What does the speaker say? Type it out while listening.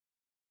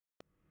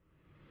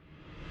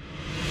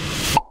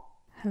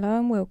Hello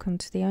and welcome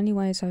to The Only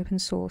Way is Open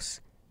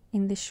Source.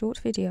 In this short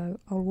video,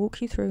 I'll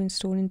walk you through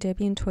installing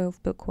Debian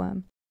 12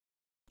 Bookworm.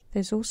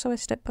 There's also a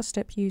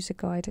step-by-step user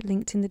guide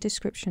linked in the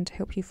description to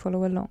help you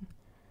follow along.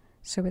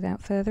 So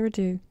without further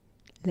ado,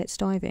 let's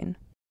dive in.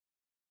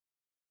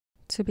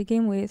 To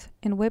begin with,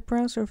 in a web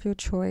browser of your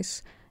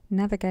choice,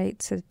 navigate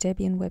to the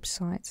Debian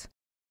website.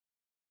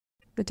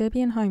 The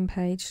Debian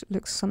homepage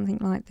looks something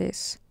like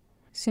this.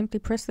 Simply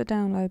press the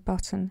download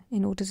button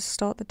in order to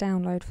start the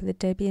download for the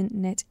Debian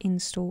net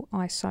install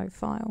ISO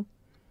file.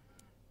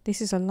 This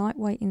is a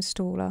lightweight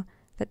installer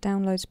that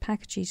downloads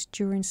packages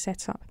during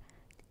setup.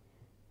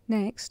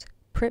 Next,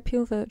 prep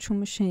your virtual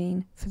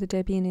machine for the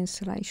Debian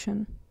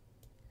installation.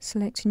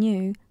 Select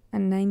New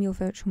and name your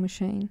virtual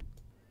machine.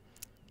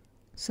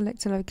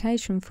 Select a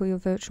location for your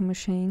virtual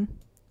machine.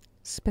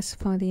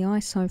 Specify the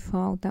ISO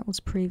file that was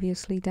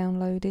previously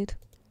downloaded.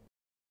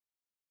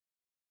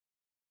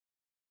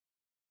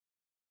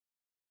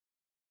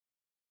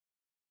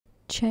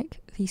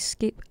 Check the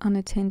Skip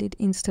Unattended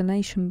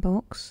Installation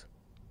box,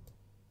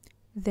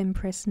 then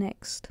press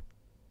Next.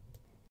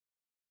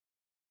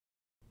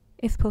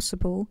 If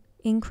possible,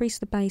 increase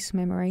the base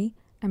memory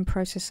and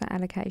processor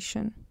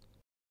allocation.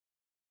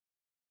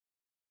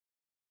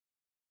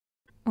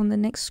 On the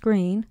next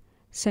screen,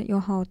 set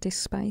your hard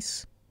disk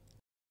space.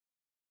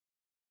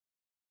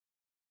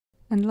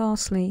 And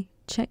lastly,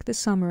 check the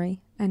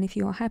summary, and if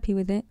you are happy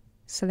with it,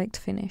 select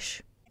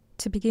Finish.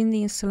 To begin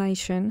the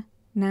installation,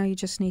 now you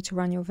just need to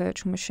run your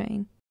virtual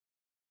machine.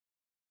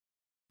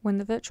 When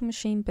the virtual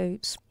machine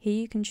boots,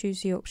 here you can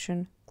choose the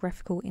option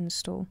Graphical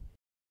Install.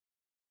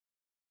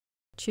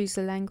 Choose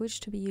the language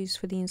to be used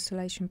for the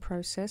installation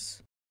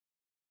process.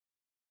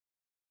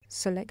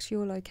 Select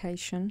your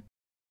location.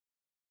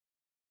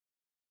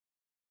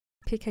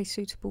 Pick a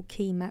suitable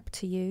key map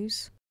to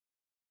use.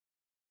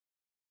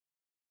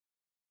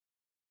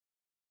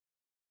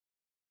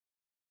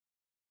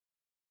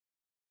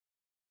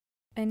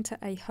 Enter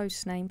a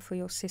host name for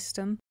your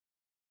system.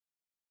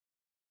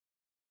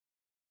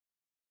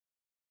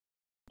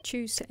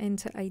 Choose to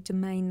enter a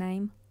domain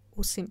name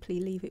or simply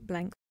leave it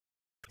blank.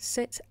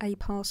 Set a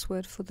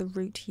password for the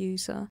root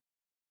user,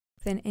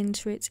 then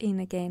enter it in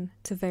again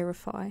to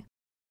verify.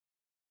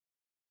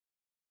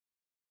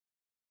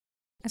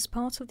 As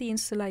part of the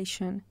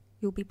installation,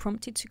 you'll be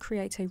prompted to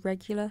create a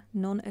regular,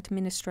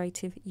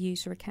 non-administrative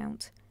user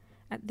account.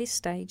 At this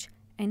stage,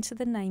 enter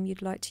the name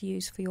you'd like to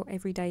use for your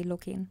everyday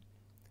login.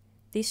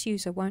 This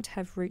user won't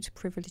have root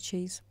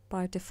privileges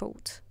by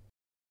default.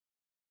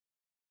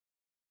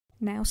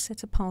 Now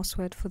set a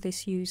password for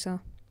this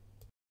user.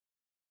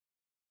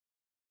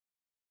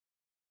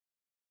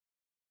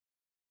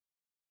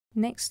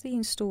 Next, the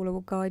installer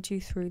will guide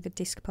you through the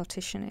disk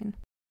partitioning.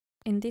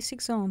 In this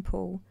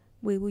example,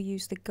 we will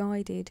use the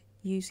guided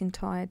Use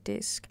Entire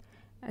Disk,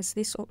 as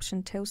this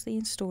option tells the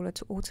installer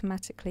to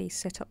automatically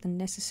set up the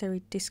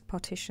necessary disk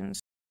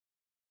partitions.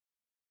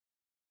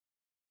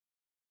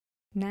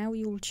 Now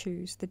you will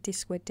choose the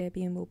disk where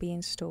Debian will be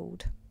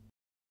installed.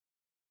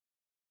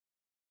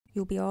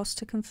 You'll be asked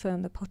to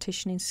confirm the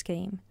partitioning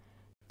scheme.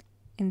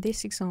 In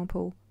this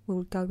example,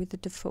 we'll go with the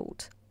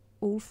default,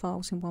 all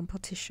files in one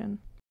partition.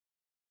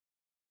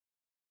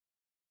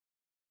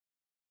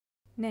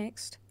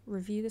 Next,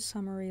 review the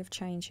summary of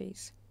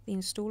changes. The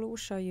installer will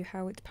show you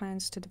how it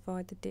plans to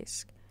divide the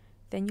disk.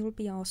 Then you will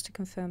be asked to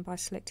confirm by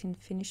selecting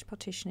Finish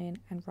Partitioning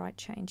and Write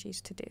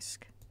Changes to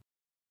Disk.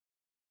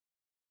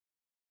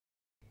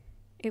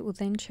 It will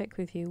then check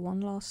with you one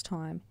last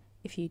time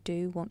if you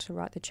do want to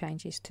write the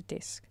changes to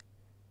disk.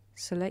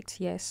 Select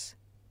Yes,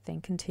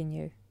 then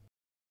Continue.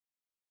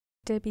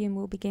 Debian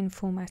will begin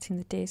formatting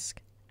the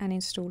disk and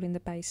installing the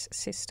base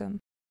system.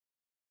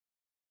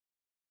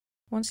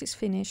 Once it's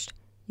finished,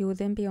 you will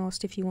then be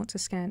asked if you want to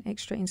scan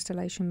extra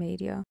installation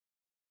media.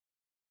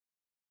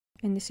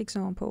 In this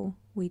example,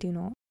 we do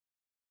not.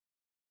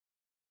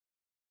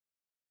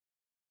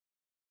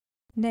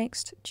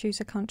 Next, choose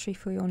a country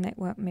for your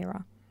network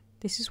mirror.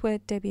 This is where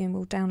Debian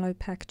will download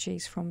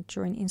packages from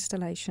during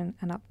installation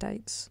and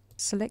updates.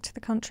 Select the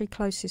country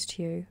closest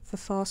to you for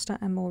faster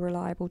and more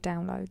reliable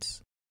downloads.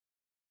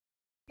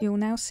 You will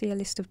now see a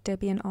list of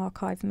Debian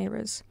archive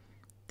mirrors.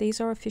 These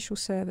are official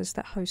servers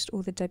that host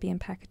all the Debian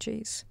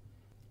packages.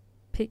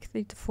 Pick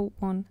the default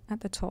one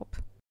at the top.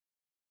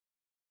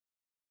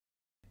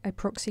 A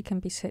proxy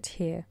can be set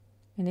here.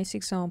 In this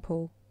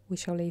example, we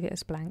shall leave it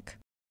as blank.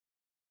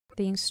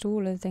 The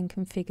installer then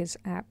configures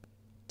app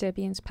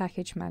Debian's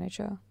Package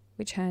Manager,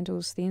 which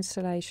handles the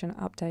installation,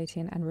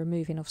 updating and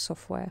removing of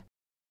software.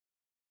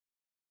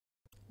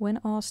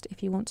 When asked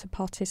if you want to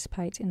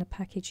participate in the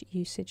package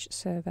usage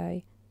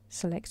survey,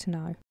 select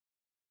No.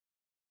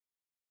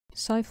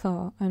 So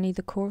far, only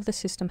the core of the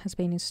system has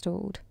been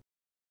installed.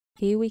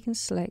 Here we can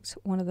select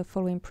one of the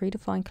following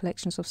predefined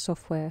collections of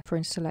software for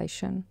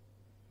installation.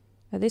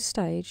 At this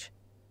stage,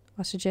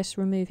 I suggest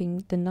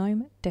removing the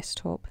GNOME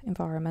desktop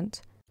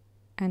environment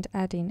and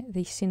adding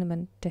the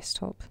Cinnamon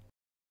desktop.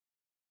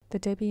 The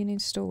Debian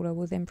installer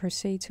will then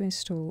proceed to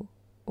install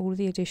all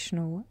the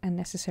additional and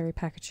necessary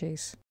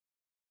packages.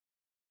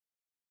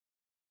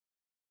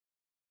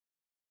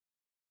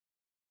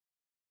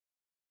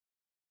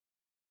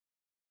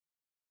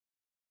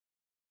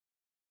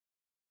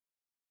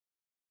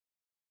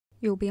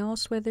 You'll be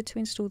asked whether to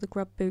install the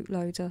Grub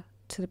bootloader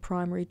to the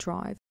primary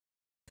drive.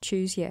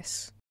 Choose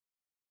Yes.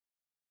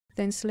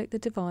 Then select the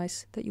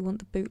device that you want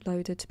the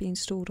bootloader to be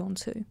installed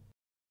onto.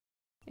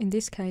 In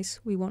this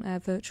case, we want our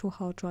virtual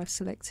hard drive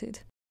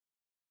selected.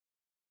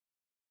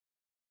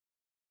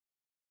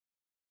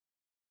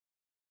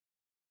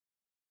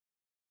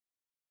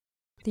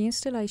 The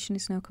installation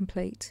is now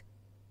complete.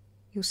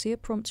 You'll see a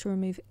prompt to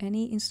remove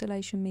any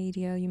installation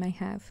media you may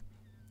have.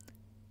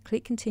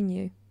 Click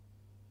Continue.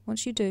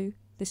 Once you do,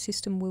 the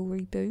system will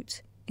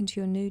reboot into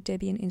your new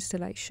Debian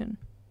installation,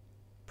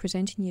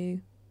 presenting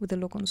you with a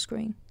logon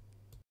screen.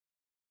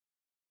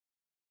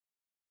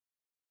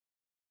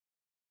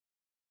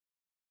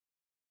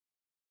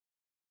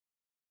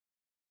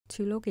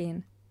 To log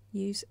in,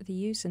 use the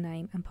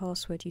username and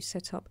password you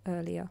set up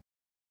earlier.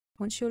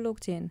 Once you're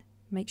logged in,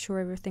 make sure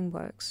everything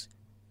works.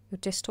 Your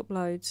desktop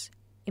loads,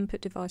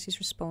 input devices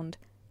respond,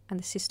 and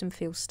the system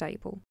feels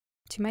stable.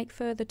 To make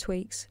further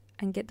tweaks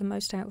and get the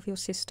most out of your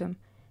system,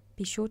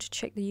 be sure to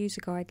check the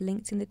user guide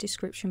linked in the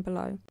description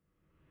below.